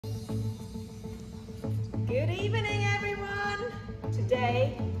Good evening, everyone.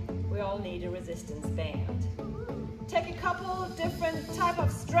 Today, we all need a resistance band. Take a couple different type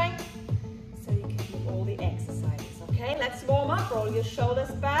of strength so you can do all the exercises, okay? Let's warm up, roll your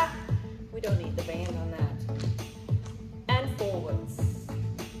shoulders back. We don't need the band on that. And forwards.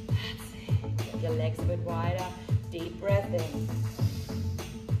 That's it. Get your legs a bit wider. Deep breath in.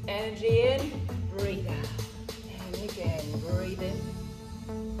 Energy in, breathe out. And again, breathe in.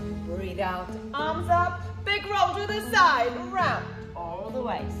 Breathe out, arms up, big roll to the side, round, all the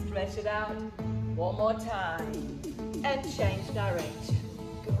way, stretch it out, one more time, and change direction,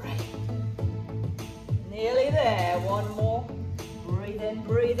 great, nearly there, one more, breathe in,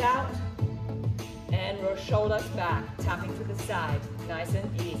 breathe out, and roll shoulders back, tapping to the side, nice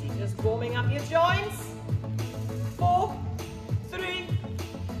and easy, just warming up your joints, 4, 3,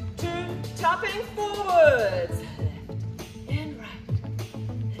 2, tapping forwards,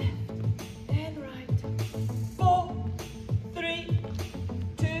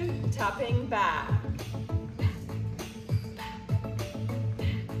 tapping back.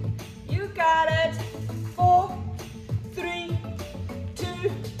 You got it. 4, 3,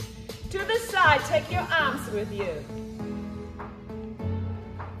 2, to the side. Take your arms with you.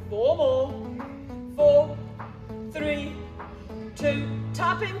 4 more. 4, 3, 2,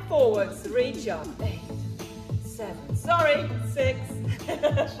 tapping forwards. Reach up. 8, 7, sorry, 6,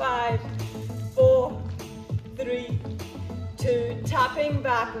 5, 4, 3, 2, tapping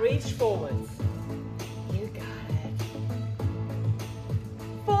back, reach forwards. You got it.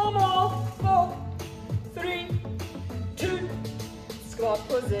 4 more. 4, 3, 2, squat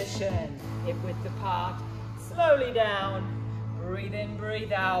position. Hip width apart, slowly down. Breathe in,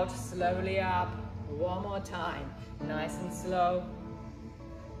 breathe out, slowly up. One more time, nice and slow.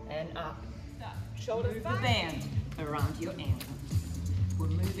 And up. Shoulders back. Move the band around your ankles. We're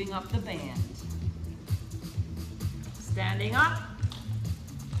moving up the band. Standing up.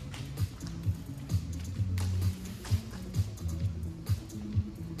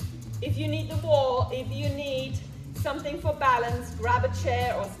 If you need the wall, if you need something for balance, grab a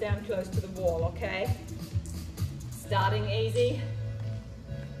chair or stand close to the wall, okay? Starting easy.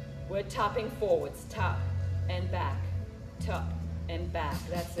 We're tapping forwards, tap and back, tap and back,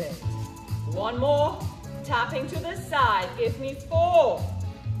 that's it. One more, tapping to the side, give me 4,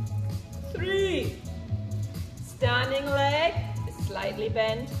 3, standing leg is slightly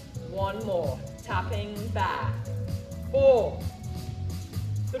bent. One more. Tapping back. 4,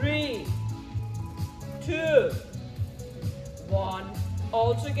 3, 2, 1.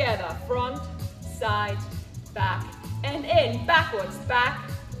 All together. Front, side, back, and in. Backwards. Back,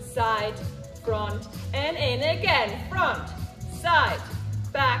 side, front, and in. Again. Front, side,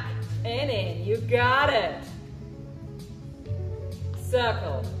 back, and in. You got it.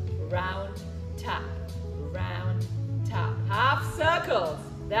 Circle. Round, tap. Round, tap, half circles,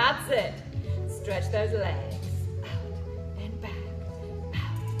 that's it. Stretch those legs, out and back,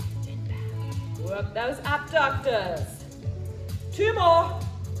 out and back. Work those abductors. 2 more,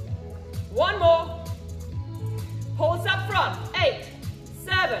 1 more. Pulse up front, 8,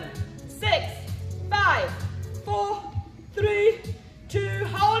 7, 6, 5, 4, 3, 2,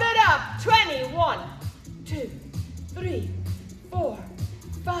 hold it up, 20, 1, 2, 3, 4,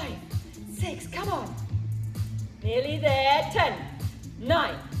 5, 6, come on. Nearly there, 10,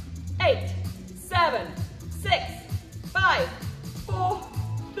 9, 8, 7, 6, 5, 4,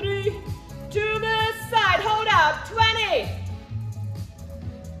 3, to the side, hold out, 20.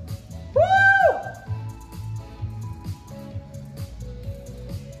 Woo!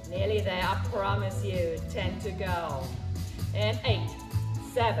 Nearly there, I promise you, 10 to go. And 8,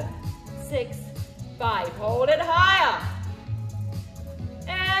 7, 6, 5, hold it higher.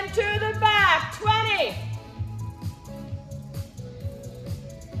 And to the back, 20.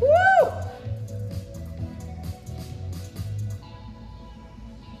 Woo!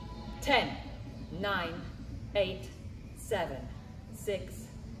 10, 9, 8, 7, 6,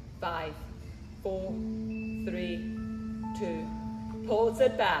 5, 4, 3, 2. Pulse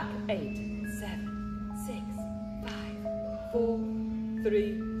it back. 8, 7, 6, 5, 4,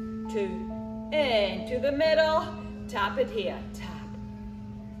 3, 2. Into the middle. Tap it here. Tap.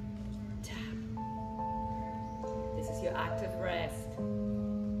 Tap. This is your active rest.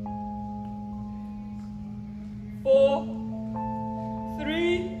 4,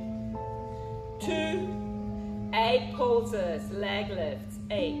 3, 2, 8 pulses, leg lifts,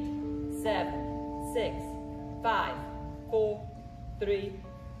 8, 7, 6, 5, 4, 3,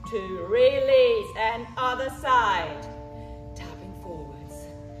 2, release, and other side, tapping forwards,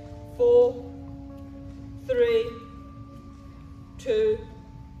 4, 3, 2,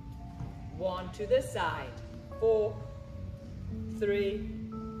 1 to the side. 4, 3,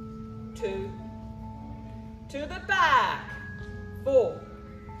 2, to the back. 4,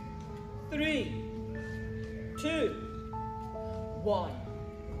 3, 2, 1.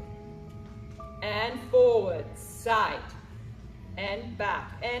 And forward, side, and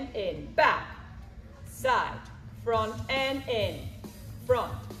back, and in, back, side, front, and in,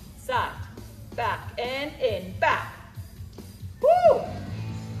 front, side, back, and in, back. Woo!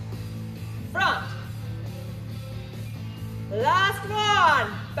 Front. Last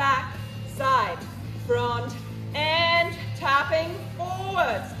one. Back, side, front, and tapping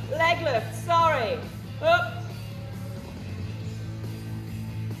forwards. Leg lift, sorry. Up.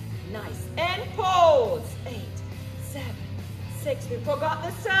 Nice. And pause. 8, 7, 6. We forgot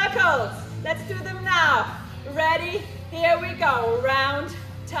the circles. Let's do them now. Ready? Here we go. Round,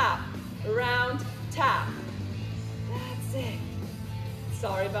 tap, round, tap. That's it.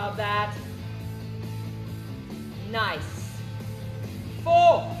 Sorry about that. Nice.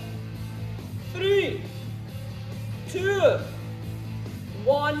 4, 3, 2,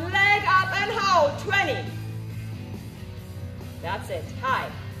 1. Leg up and hold. 20. That's it.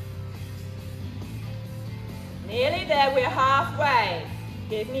 High. Nearly there. We're halfway.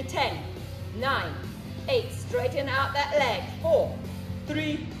 Give me 10, 9, 8. Straighten out that leg. 4,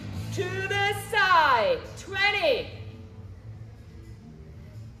 3, to the side. 20.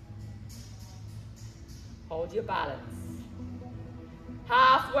 Hold your balance.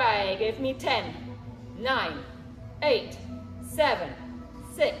 Halfway. Give me 10, 9, 8, 7,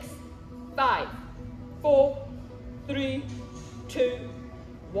 6, 5, 4, 3, 2,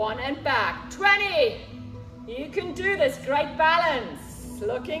 1, and back. 20. You can do this. Great balance.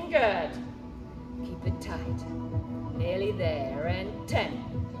 Looking good. Keep it tight. Nearly there. And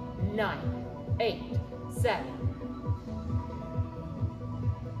 10, 9, 8, 7,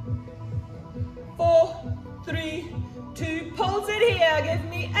 4, 3, 2. Pulse it here. Give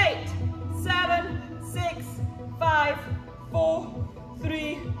me 8, 7, 6, 5, 4,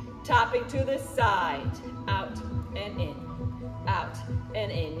 3. Tapping to the side. Out and in. Out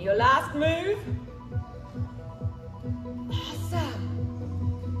and in. Your last move. Awesome.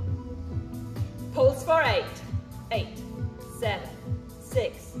 Pulse for 8, 8, 7,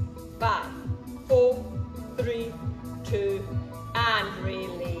 6, 5, 4, 3, 2, and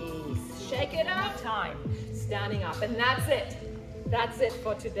release. Shake it out. Time. Standing up, and that's it. That's it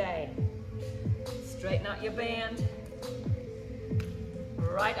for today. Straighten out your band.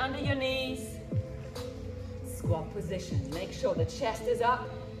 Right under your knees. Squat position. Make sure the chest is up.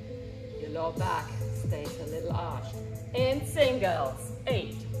 Your lower back stays a little arched. In singles.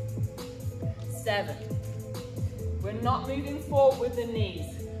 8, 7. We're not moving forward with the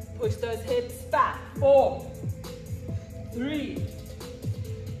knees. Push those hips back. 4, 3,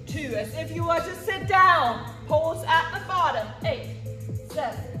 2. As if you were to sit down. Pulse at the bottom. 8,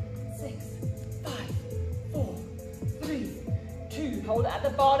 7, 6, 5, 4, 3, 2. Hold it at the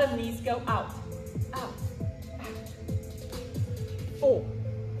bottom. Knees go out. Out. Out. 4,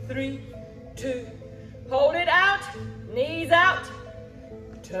 3, 2. Hold it out. Knees out.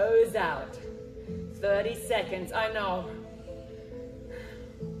 Toes out. 30 seconds. I know.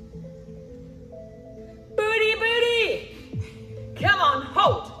 Booty, booty. Come on,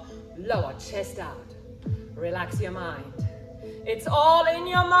 hold. Lower chest out. Relax your mind. It's all in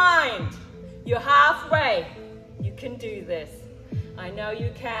your mind. You're halfway. You can do this. I know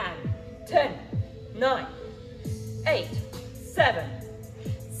you can. 10, 9, 8, 7,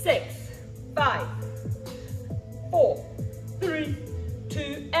 6, 5, 4, 3,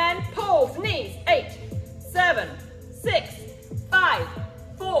 2, and pulse. Knees. 8, 7, 6, 5,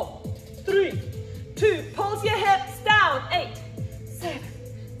 4, 3, 2. Pulse your hips down. 8, 7,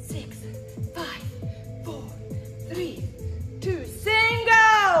 6, 5, 4, 3, 2.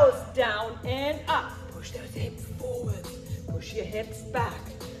 Singles. Down and up. Push those hips forward. Push your hips back.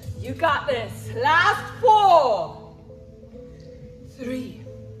 You got this. Last 4, 3,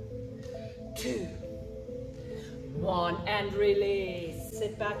 2, 1, and release.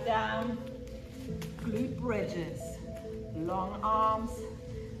 Sit back down. Glute bridges. Long arms,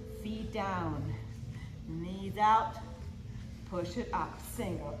 feet down. Knees out. Push it up.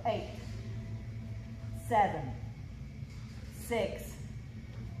 Single. 8, 7, 6,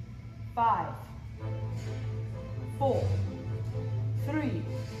 5, 4, 3,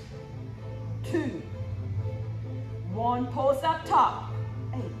 2, 1. Pulse up top.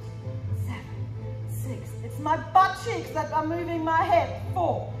 8, 7, 6. It's my butt cheeks that are moving my head.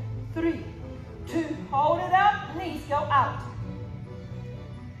 4, 3, 2. Hold it up. Knees go out.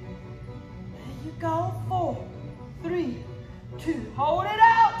 There you go. 4, 3, 2. Hold it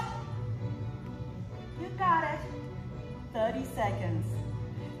out. You got it. 30 seconds.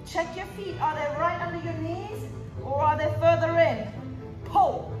 Check your feet. Are they right under your knees or are they further in?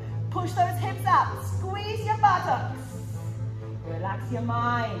 Pull. Push those hips up. Squeeze your buttocks. Relax your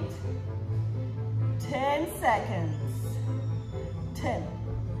mind. 10 seconds. 10,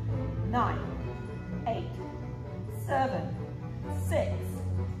 9, 8, 7, 6,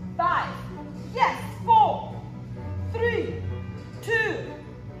 5. Yes, 4, 3, 2.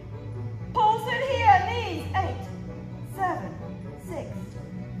 Pulse it here, knees. 8, 7, 6,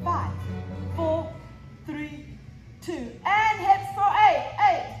 5, 4, 3, 2. And hips for 8,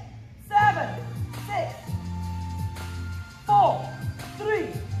 8, 7, 6, 4, 3,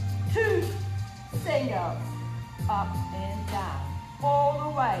 2. Singles. Up and down. All the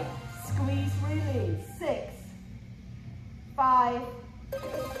way. Squeeze, release. 6, 5,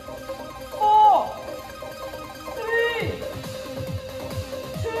 4, 3,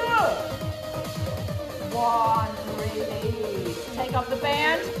 2, 1. Release. Take off the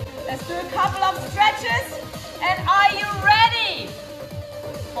band. Let's do a couple of stretches. And are you ready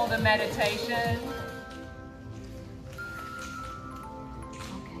for the meditation?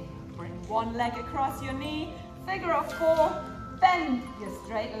 Okay, bring one leg across your knee. Figure of 4. Bend your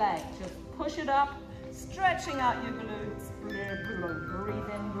straight leg. Just push it up. Stretching out your glutes. Breathe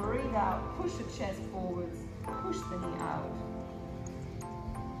in, breathe out. Push the chest forwards. Push the knee out.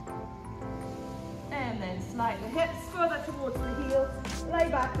 And then slide the hips further towards the heel. Lay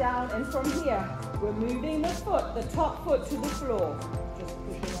back down, and from here, we're moving the foot, the top foot to the floor. Just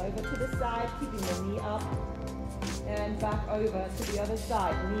pushing over to the side, keeping the knee up. And back over to the other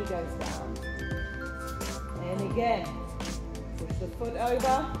side. Knee goes down. And again, push the foot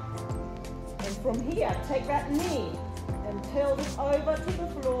over. And from here, take that knee and tilt it over to the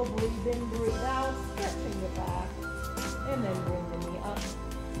floor. Breathe in, breathe out, stretching the back. And then bring the knee up.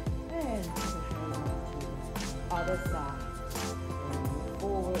 And push over to the other side. Breathe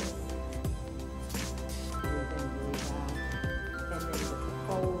forwards. Breathe in, breathe out. And then just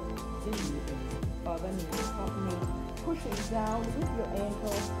fold the knee in. Other knee, top knee. Pushing down with your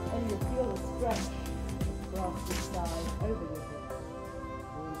ankle. And you feel a stretch across the side, over your hips.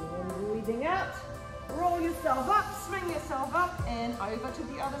 Breathing in, breathing out. Roll yourself up, swing yourself up, and over to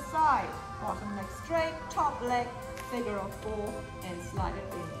the other side. Bottom leg straight, top leg, figure of 4, and slide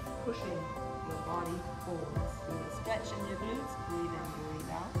it in, pushing your body forwards. Do a stretch in your glutes, breathe in,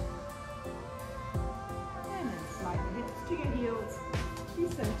 breathe out. And then slide the hips to your heels,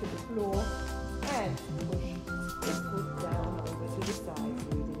 descend to the floor, and push the foot down over to the side,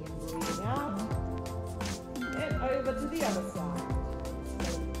 breathing in, breathing out. And over to the other side.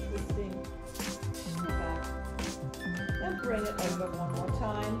 Slowly twisting back. And bring it over one more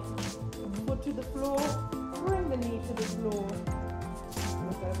time. Foot to the floor. Bring the knee to the floor.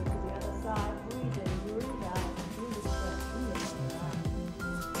 Look over to the other side. Breathe in, breathe out. Do the stretch. And then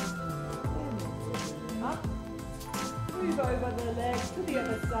bring the knee up. Move over the leg to the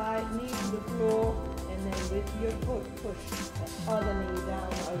other side. Knee to the floor. And then with your foot, push that other knee down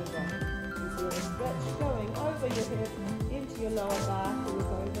over. Feel a stretch going over your hip, into your lower back, move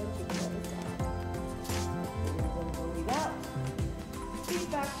over to the other side. Breathe in, breathe out. Feet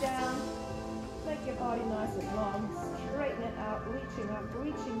back down. Make your body nice and long. Straighten it out, reaching up,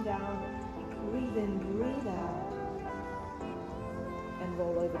 reaching down. Breathe in, breathe out. And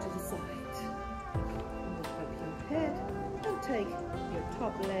roll over to the side. And look up your head. And take your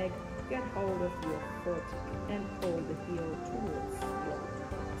top leg, get hold of your foot, and pull the heel towards your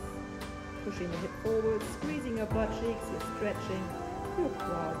pushing the hip forward, squeezing your butt cheeks, you're stretching your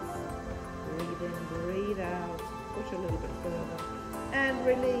quads. Breathe in, breathe out. Push a little bit further. And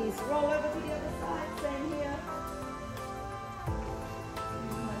release. Roll over to the other side. Same here.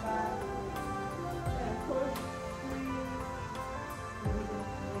 Squeeze my back. And push. Squeeze. Breathe in,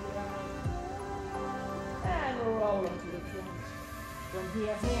 breathe out. And roll into the front. From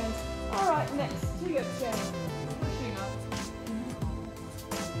here, hands. Alright, next to your chest. Pushing up.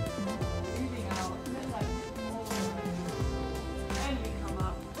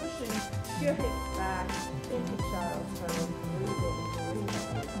 Your hips back into child's pose. Breathe in, breathe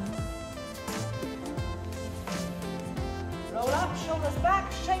out. Roll up, shoulders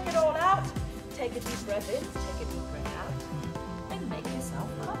back, shake it all out. Take a deep breath in, take a deep